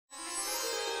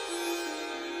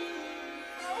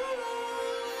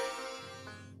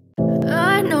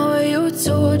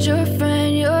told your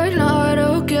friend you're not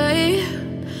okay,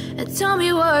 and tell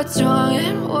me what's wrong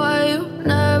and why you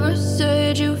never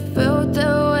said you felt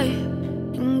that way.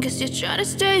 And guess you're trying to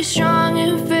stay strong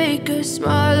and fake a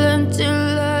smile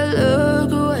until I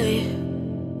look away.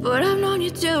 But I've known you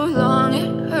too long,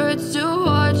 it hurts to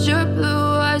watch your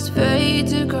blue eyes fade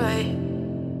to gray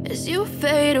as you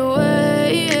fade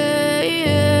away,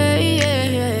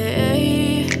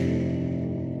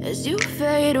 as you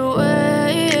fade away.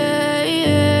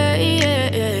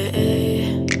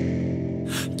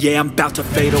 Yeah, I'm about to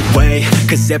fade away,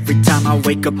 cause every time I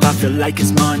wake up I feel like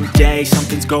it's Monday.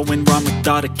 Something's going wrong with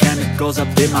all the chemicals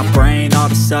up in my brain. All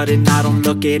of a sudden I don't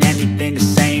look at anything the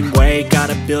same way.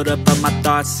 Got a buildup of my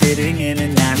thoughts sitting in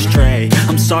an ashtray.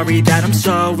 I'm sorry that I'm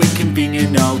so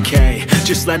inconvenient, okay.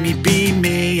 Just let me be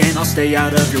me and I'll stay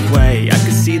out of your way. I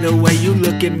can see the way you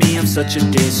look at me, I'm such a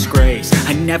disgrace.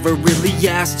 I never really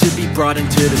asked to be brought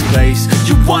into this place.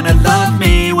 You wanna love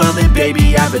me? Well then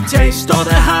baby I have a taste. All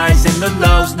the highs and the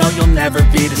lows, no, you'll never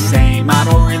be the same. I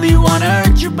don't really wanna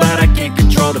hurt you, but I can't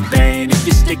control the pain. If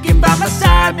you're sticking by my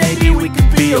side, maybe we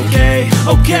could be okay.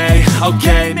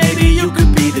 Okay, maybe you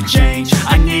could be the change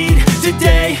I need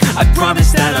today. I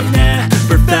promise that I've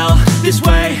never felt this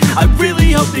way. I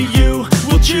really hope that you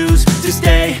will choose to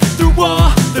stay through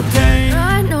all the pain.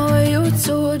 I know you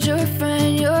told your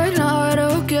friend you're not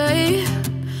okay,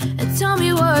 and tell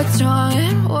me what's wrong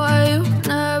and why you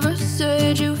never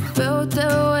said you felt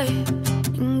that way.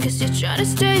 Guess you're trying to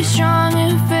stay strong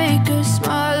and fake a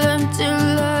smile until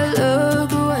I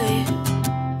look away.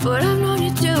 But I've known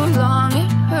you too long, it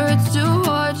hurts to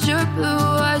watch your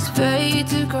blue eyes fade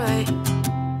to gray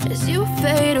as you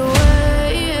fade away,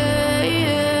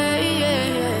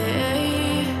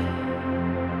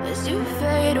 as you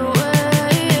fade away,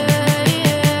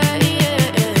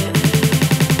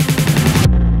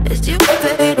 as you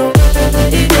fade away.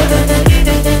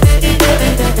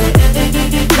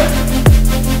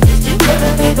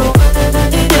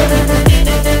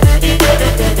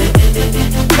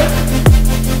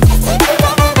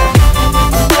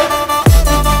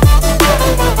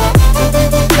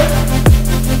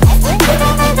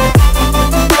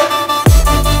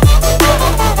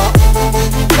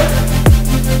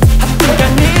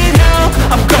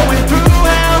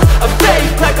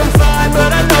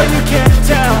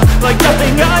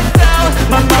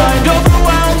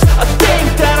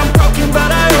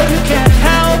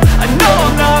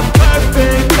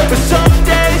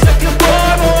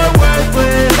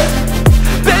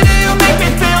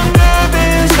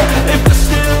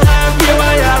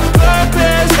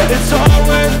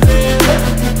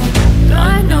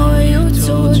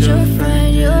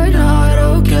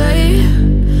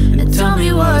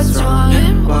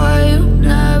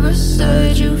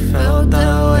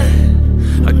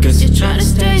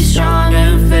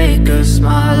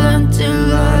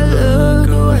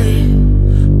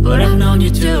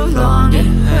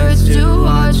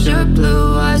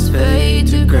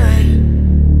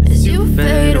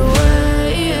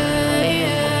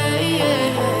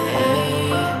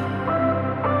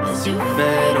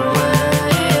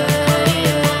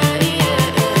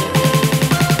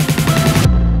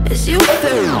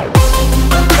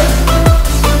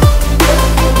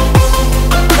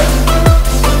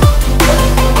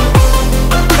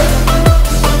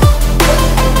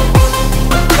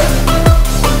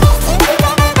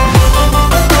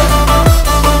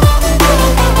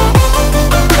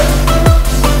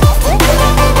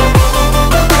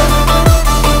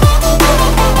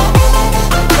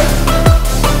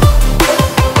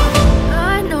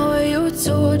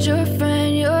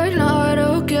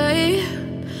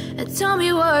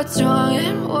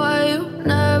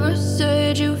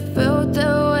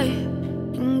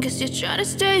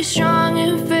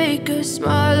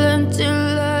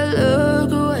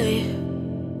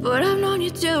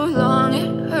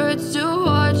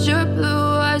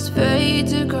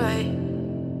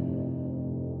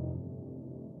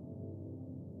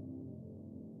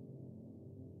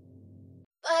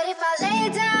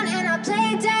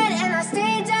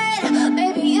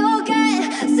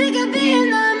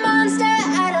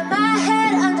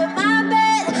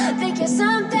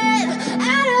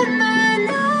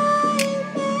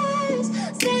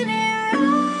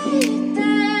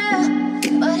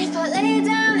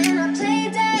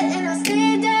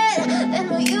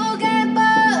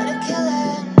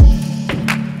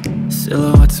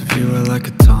 Silhouettes of you are like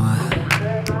a taunt.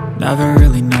 Never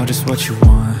really know just what you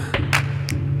want.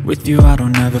 With you I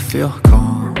don't ever feel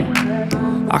calm.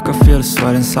 I can feel the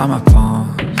sweat inside my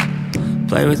palms.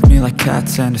 Play with me like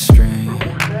cats and a string.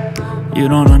 You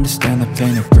don't understand the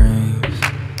pain it brings.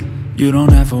 You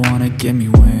don't ever wanna give me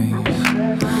wings.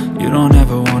 You don't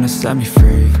ever wanna set me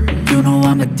free. You know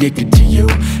I'm addicted to you,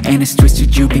 and it's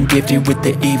twisted, you've been gifted with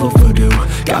the evil voodoo.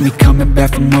 Got me coming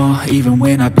back for more, even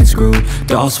when I've been screwed.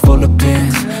 Dolls full of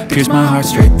pins, pierce my heart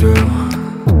straight through.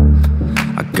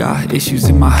 I got issues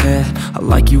in my head, I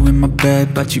like you in my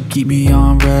bed, but you keep me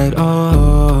on red.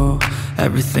 Oh,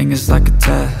 everything is like a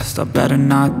test, I better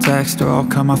not text or I'll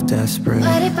come off desperate.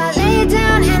 But if I lay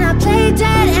down and I play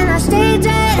dead and I stay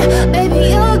dead,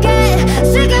 baby you'll get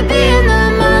sick of being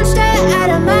the monster out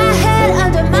of my head,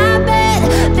 under my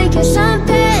bed, thinking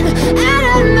something out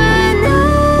of my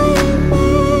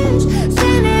nightmares,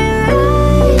 standing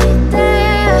right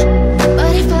there.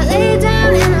 But if I lay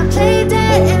down and I play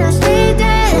dead and I stay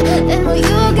dead, then will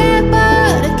you get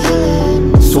bored of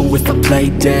killing me? So if I play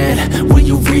dead, will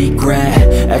you regret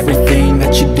everything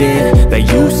that you did, that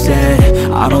you said?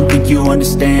 I don't think you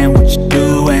understand what you're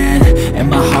doing, and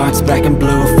my heart's black and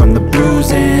blue from the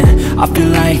bruising. I feel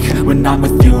like when I'm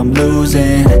with you I'm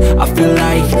losing. I feel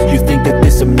like you think that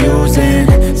this amusing,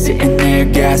 sitting there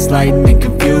gaslighting and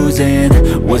confusing.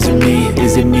 Was it me?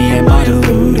 Is it me? Am I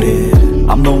deluded?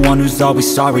 I'm the one who's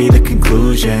always sorry, the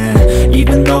conclusion,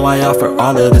 even though I offer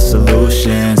all of the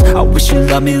solutions. I wish you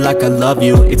loved me like I love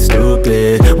you, it's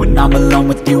stupid. When I'm alone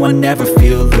with you I never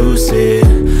feel lucid.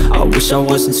 I wish I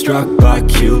wasn't struck by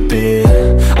Cupid.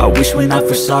 I wish when I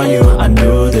first saw you I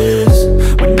knew this.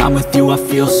 When I'm with you I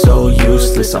feel so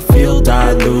useless, I feel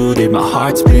diluted, my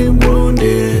heart's been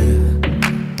wounded.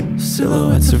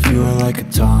 Silhouettes of you are like a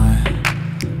taunt,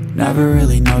 never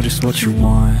really know just what you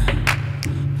want.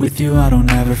 With you I don't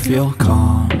ever feel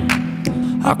calm,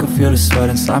 I can feel the sweat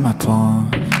inside my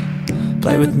palm.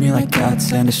 Play with me like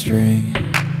cats and a string.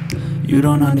 You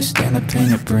don't understand the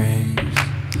pain it brings.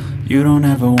 You don't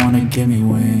ever wanna give me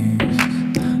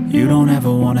wings. You don't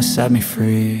ever wanna set me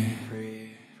free.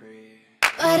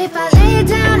 But if I lay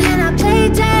down and I play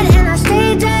dead and I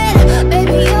stay dead,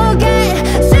 baby you'll get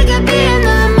sick of being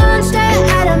the monster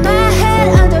out of my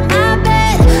head, under my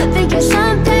bed, thinking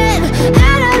something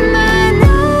out of my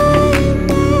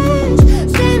nightmares,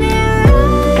 standing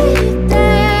right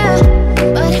there.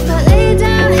 But if I lay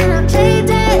down and I play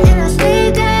dead and I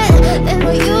stay dead, then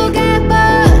will you get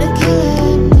bored of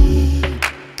killing me?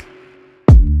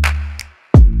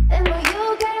 Then will you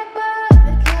get bored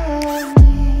of killing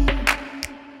me?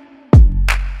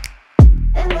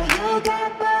 Then will you get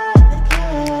bored of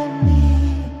killing me?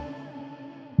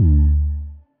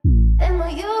 Then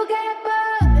will you get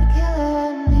bored of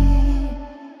killing me?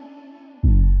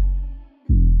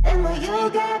 Then will you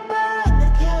get bored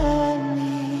of killing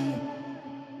me?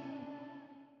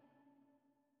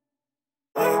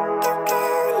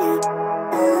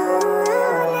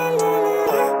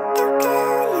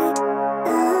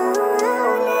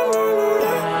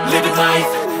 Living life,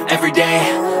 every day,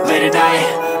 late at night,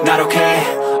 not okay.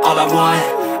 All I want,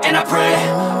 and I pray,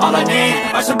 all I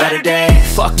need are some better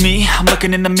days. Fuck me, I'm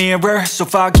looking in the mirror, so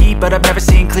foggy, but I've never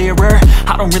seen clearer.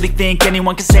 I don't really think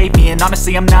anyone can save me, and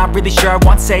honestly I'm not really sure I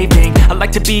want saving. I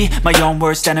like to be my own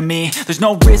worst enemy. There's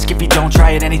no risk if you don't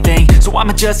try at anything, so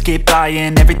I'ma just keep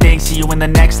buying everything. See you in the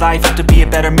next life, have to be a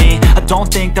better me. I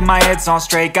don't think that my head's on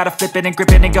straight, gotta flip it and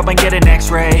grip it and go and get an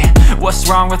x-ray. What's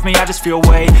wrong with me? I just feel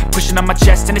weight pushing on my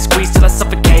chest and it squeezes till I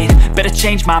suffocate. Better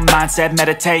change my mindset,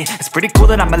 meditate. It's pretty cool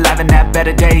that I'm alive and have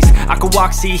better days. I could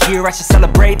walk, see, hear, I should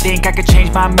celebrate. Think I could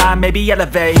change my mind, maybe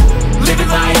elevate. Living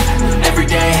life, every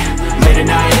day, late at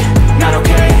night, not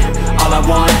okay. All I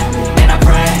want, and I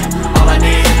pray, all I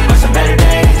need are some better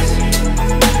days.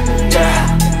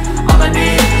 Yeah, all I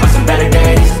need are some better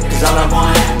days. Cause all I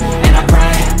want, and I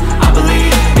pray, I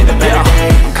believe in the better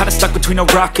days. I'm kinda stuck between a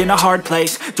rock and a hard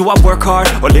place. Do I work hard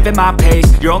or live at my pace?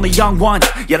 You're only young once,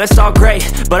 yeah that's all great,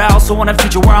 but I also want a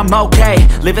future where I'm okay.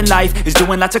 Living life is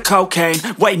doing lots of cocaine.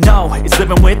 Wait no, it's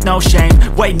living with no shame.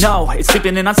 Wait no, it's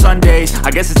sleeping in on Sundays.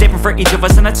 I guess it's different for each of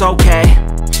us and that's okay.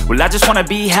 Well I just wanna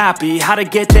be happy, how to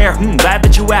get there? Glad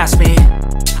that you asked me.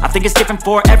 I think it's different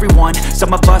for everyone.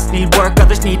 Some of us need work,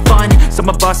 others need fun. Some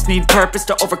of us need purpose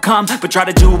to overcome. But try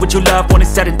to do what you love when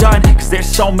it's said and done, cause there's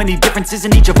so many differences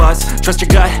in each of us. Trust your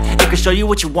gut, it can show you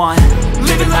what you want.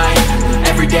 Living life,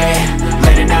 every day,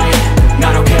 late at night,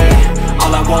 not okay.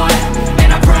 All I want,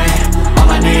 and I pray, all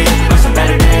I need are some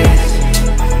better days.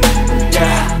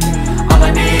 Yeah, all I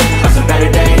need are some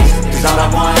better days. Cause all I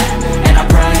want, and I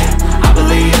pray, I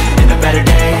believe in the better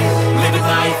days. Living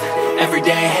life, every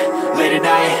day, late at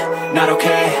night, not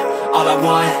okay. All I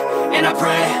want, and I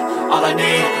pray, all I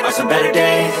need are some better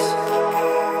days.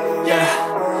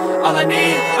 Yeah, all I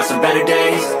need are some better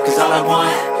days. Cause all I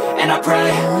want, and I pray,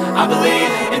 I believe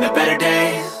in the better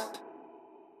days.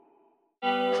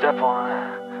 Step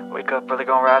one, Wake up early,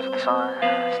 gon' rise with the sun.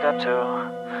 Step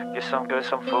 2, get some good,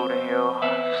 some food in you.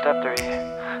 Step 3,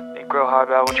 think real hard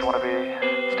about what you wanna be.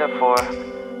 Step 4,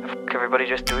 fuck everybody,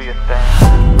 just do your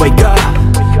thing. Wake up,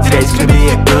 today's gonna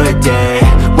be a good day.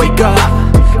 Wake up,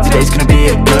 today's gonna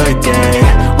be a good day.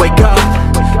 Wake up,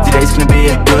 today's gonna be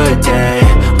a good day.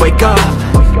 Wake up,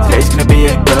 today's gonna be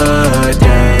a good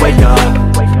day. Wake up,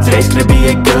 today's gonna be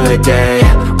a good day.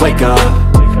 Wake up,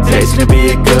 today's gonna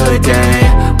be a good day.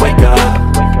 Wake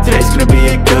up, today's gonna be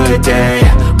a good day.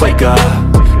 Wake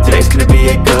up, today's gonna be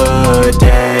a good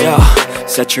day. Yo,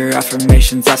 set your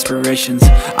affirmations, aspirations.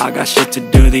 I got shit to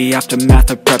do, the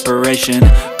aftermath of preparation.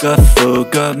 Good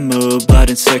food, good mood, blood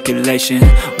in circulation.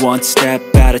 One step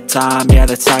at a time, yeah,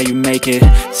 that's how you make it.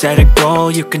 Set a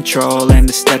goal you control and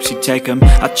the steps you take them.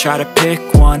 I try to pick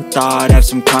one thought, have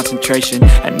some concentration.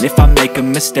 And if I make a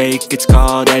mistake, it's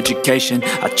called education.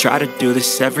 I try to do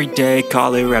this every day,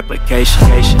 call it replication.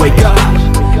 Wake up,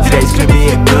 today's gonna be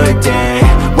a good day.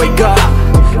 Wake up,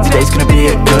 today's gonna be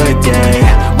a good day.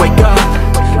 Wake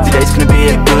up, today's gonna be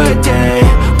a good day.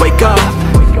 Wake up,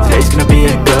 today's gonna be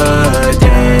a good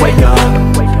day. Wake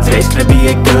up, today's gonna be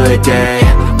a good day.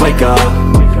 Wake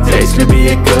up, today's gonna be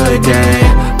a good day.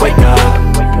 Wake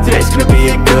up, today's gonna be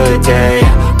a good day.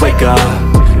 Wake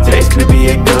up, today's gonna be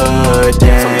a good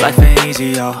day. So life ain't easy,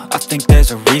 yo, I think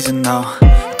there's a reason though.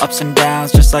 Ups and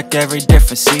downs, just like every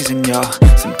different season, yo.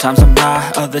 Sometimes I'm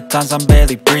high, other times I'm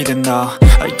barely breathing, though.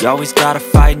 I always gotta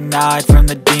fight and hide from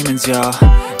the demons, yo.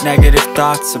 Negative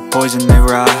thoughts are poison, they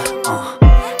rot.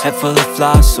 Head full of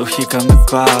flies, so here come the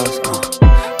clouds.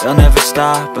 They'll never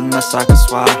stop unless I can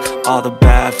swap all the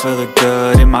bad for the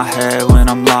good in my head when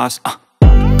I'm lost.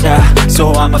 Yeah,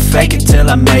 so I'ma fake it till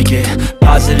I make it.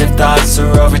 Positive thoughts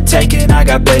are overtaken, I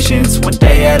got patience. One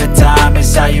day at a time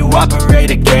is how you operate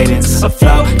a cadence. A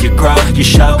flow, you grow, you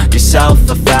show yourself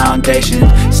a foundation.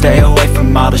 Stay away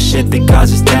from all the shit that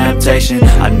causes temptation.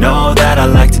 I know that I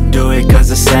like to do it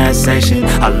cause it's sensation.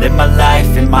 I live my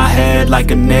life in my head like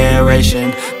a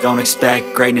narration. Don't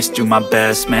expect greatness, do my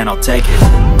best, man, I'll take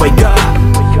it. Wake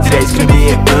up, today's gonna be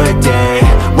a good day.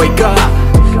 Wake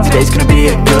up, today's gonna be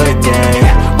a good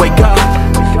day. Wake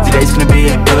up, today's gonna be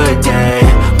a good day.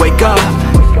 Wake up,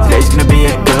 today's gonna be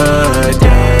a good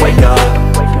day. Wake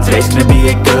up, today's gonna be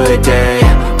a good day.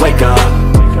 Wake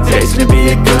up, today's gonna be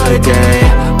a good day.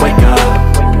 Wake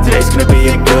up, today's gonna be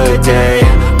a good day.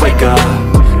 Wake up,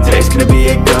 today's gonna be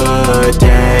a good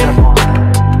day.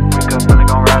 Wake up, really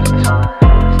gon' rise with the sun.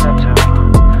 Step 2,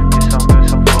 get some good,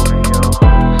 some food in you.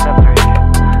 Step 3,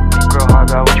 think real hard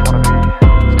about what you wanna be.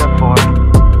 Step 4,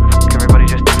 everybody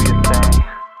just do your thing.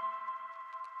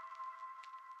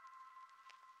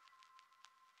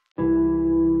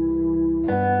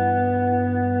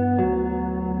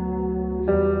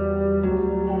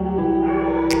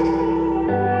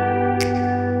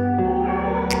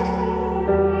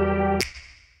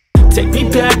 Take me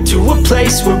back to a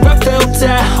place where I felt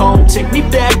at home. Take me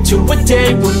back to a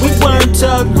day when we weren't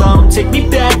alone. Take me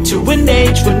back to an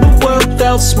age when the world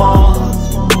felt small.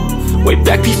 Way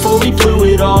back before we blew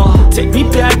it all. Take me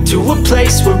back to a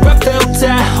place where I felt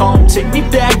at home. Take me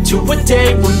back to a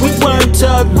day when we weren't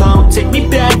alone. Take me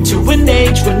back to an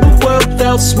age when the world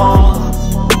felt small.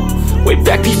 Way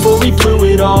back before we blew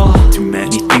it all. Too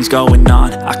many things going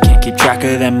on, I can't keep track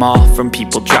of them all. From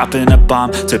people dropping a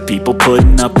bomb to people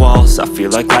putting up walls. I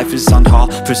feel like life is on hold,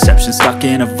 perception stuck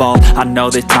in a vault. I know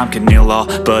that time can heal all,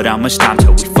 but how much time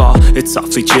till we fall? It's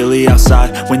awfully chilly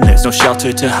outside when there's no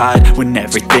shelter to hide. When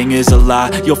everything is a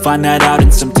lie, you'll find that out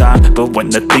in some time. But when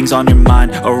the things on your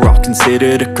mind are all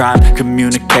considered a crime,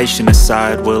 communication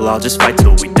aside, we'll all just fight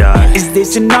till we die. Is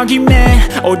this an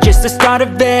argument or just the start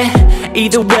of it?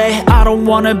 Either way, I don't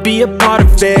wanna be a part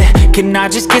of it. Can I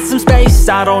just get some space?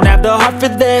 I don't have the heart for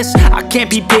this. I can't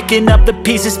be picking up the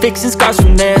pieces, fixing scars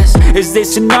from this. Is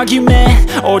this an argument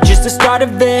or just the start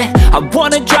of it? I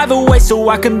wanna drive away so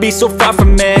I can be so far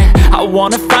from it. I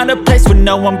wanna find a place where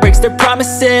no one breaks their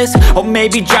promises. Or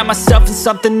maybe drown myself in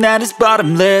something that is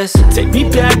bottomless. Take me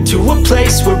back to a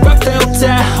place where I felt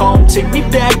at home. Take me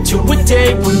back to a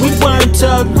day when we weren't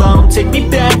alone. Take me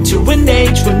back to an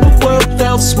age when the world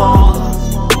felt small.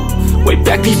 Way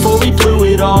back before we blew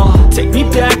it all. Take me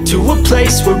back to a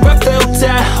place where I felt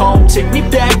at home. Take me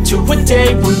back to a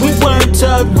day when we weren't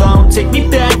alone. Take me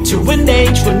back to an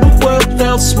age when the world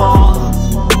felt small.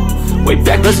 Way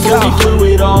back before we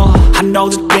blew it all. I know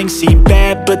that things seem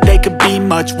bad, but they could be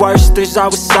much worse. There's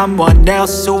always someone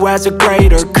else who has a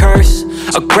greater curse.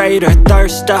 A greater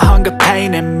thirst, a hunger,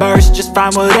 pain, immersed. Just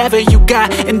find whatever you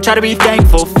got and try to be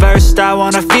thankful first. I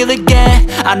wanna feel again,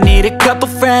 I need a couple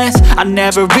friends. I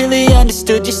never really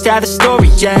understood just how the story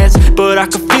ends, but I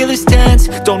can feel it's tense,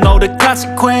 don't know the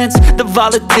consequence. The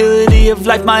volatility of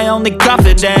life, my only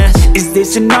confidence. Is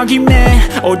this an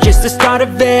argument, or just the start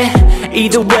of it?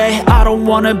 Either way, I don't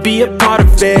wanna be a part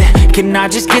of it. Can I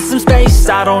just get some space?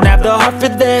 I don't have the heart for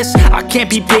this. I can't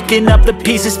be picking up the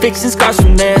pieces, fixing scars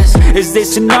from this. Is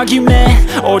this an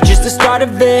argument, or just the start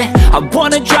of it? I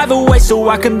wanna drive away so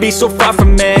I can be so far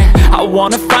from it. I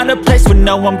wanna find a place where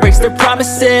no one breaks their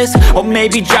promises, or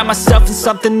maybe drown myself in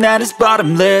something that is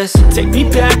bottomless. Take me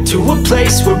back to a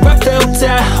place where I felt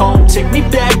at home. Take me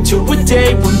back to a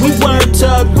day when we weren't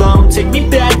alone. Take me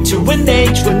back to an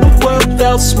age when the world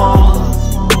felt small,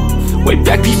 way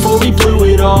back before we blew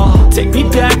it all. Take me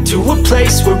back to a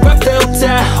place where I felt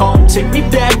at home. Take me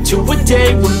back to a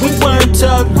day when we weren't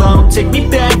alone. Take me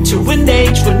back to an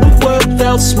age when the world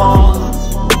felt small,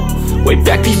 way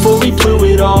back before we blew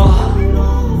it all.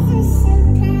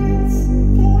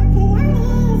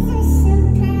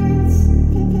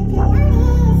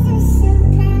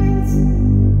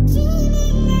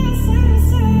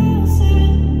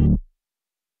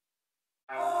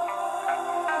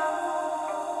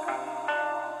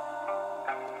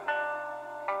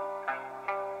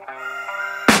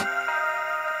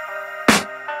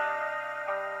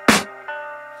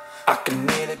 I can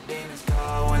hear the demons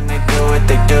call when they do what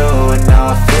they do, and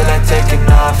now I feel like taking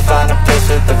off, find a place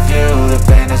with a view. The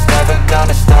pain is never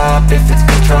gonna stop if it's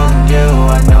controlling you.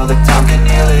 I know that time can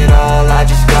heal it all, I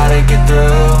just gotta get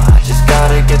through. I just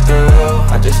gotta get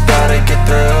through, I just gotta get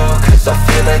through. Cause I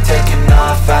feel like taking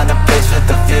off, find a place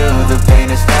with a view. The pain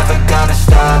is never gonna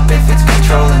stop if it's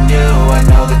controlling you. I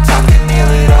know that time can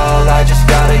heal it all, I just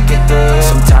gotta get through.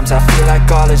 Sometimes I feel like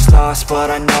all is lost, but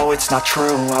I know it's not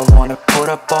true. I wanna put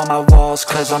up all my walls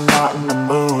cause I'm not in the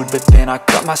mood, but then I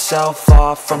cut myself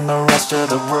off from the rest of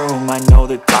the room. I know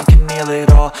that time can heal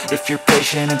it all if you're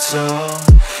patient, and soon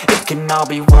it can all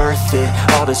be worth it,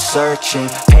 all the searching.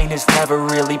 Pain is never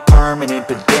really permanent,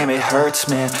 but damn it hurts,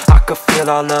 man. I could feel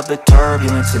all of the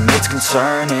turbulence and it's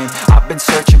concerning. I've been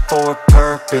searching for a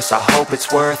purpose, I hope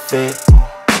it's worth it.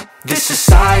 This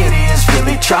society is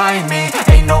really trying me.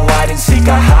 Ain't no hide and seek,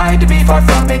 I hide to be far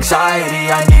from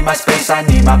anxiety. I need my space, I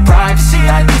need my privacy,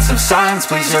 I need some silence,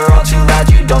 please. You're all too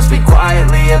loud, you don't speak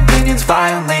quietly. Opinions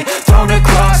violently thrown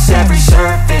across every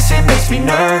surface, it makes me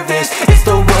nervous. Is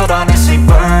the world honestly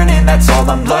burning? That's all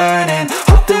I'm learning.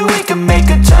 Hope that we can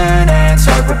make a turn and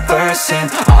start reversing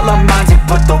all our minds and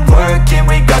put the work in.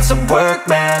 We got some work,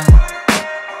 man.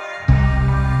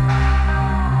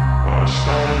 I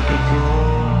started to do.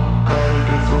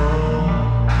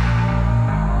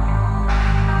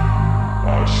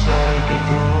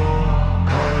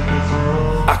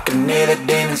 I can hear the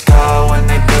demons call when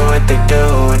they do what they do,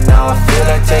 and now I feel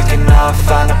like taking off,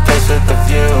 find a place with a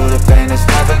view. The pain is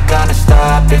never gonna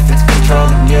stop if it's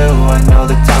controlling you. I know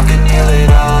that time can heal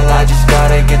it all, I just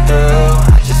gotta get through.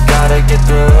 I just gotta get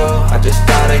through, I just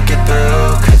gotta get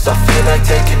through. Cause I feel like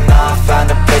taking off, find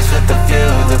a place with a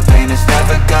view. The pain is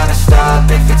never gonna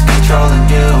stop if it's controlling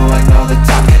you. I know that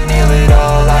time can heal it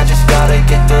all, I just gotta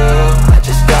get through. I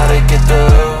just gotta get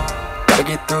through. Gotta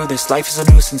get through this, life is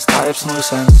a nuisance, tie up some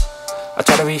loose ends. I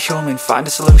try to be human, find a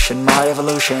solution, my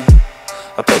evolution.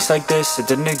 A place like this, it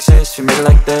didn't exist, we made it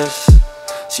like this.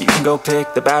 So you can go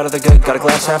pick the bad or the good, got a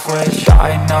glass halfway.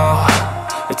 I know,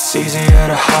 it's easier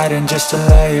to hide than just to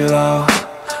lay low.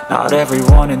 Not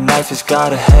everyone in life has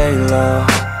got a halo.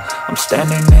 I'm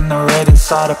standing in the red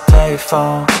inside a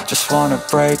payphone, just wanna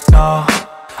break, no.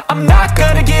 I'm not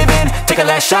gonna give in, take a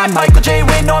last shot, Michael J.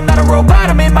 Win. No, I'm not a robot,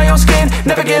 I'm in my own skin.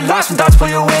 Never get lost when thoughts pull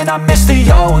you in. I miss the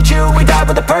old you, we died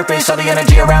with a purpose. All the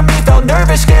energy around me felt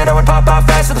nervous, scared I would pop out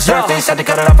fast to the surface. Had to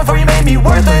cut it off before you made me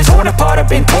worthless. Torn apart, I've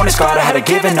been torn and scarred. I had a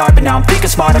given art, but now I'm thinking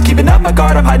smart. I'm keeping up my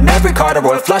guard, I'm hiding every card. A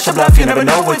royal flush of love, you never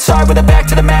know what's hard. With a back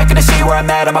to the mat, gonna see where I'm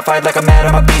at. I'ma fight like I'm mad,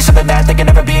 I'ma be something that they can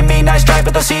never be me. Nice try,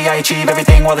 but they'll see I achieve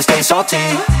everything while they stay salty.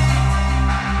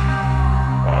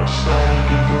 I started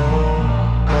to go.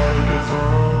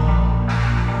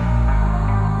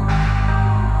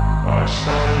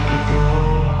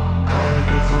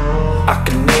 I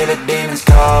can hear the demons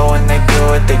call when they do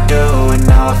what they do, and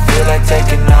now I feel like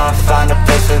taking off, find a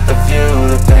place with a view.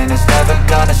 The pain is never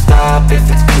gonna stop if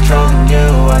it's controlling you.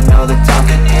 I know that time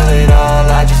can heal it all,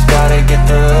 I just gotta get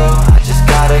through. I just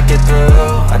gotta get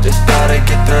through, I just gotta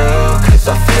get through. Cause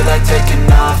I feel like taking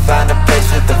off, find a place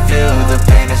with a view. The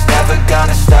pain is never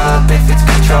gonna stop if it's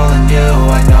controlling you.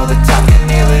 I know that time can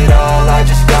heal it all, I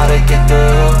just gotta get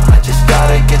through. I just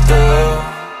gotta get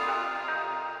through.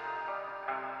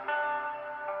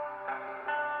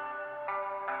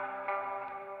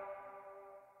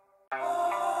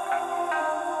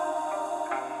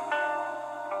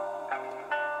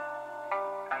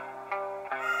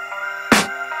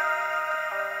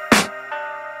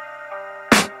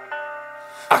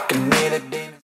 I can hear the demons.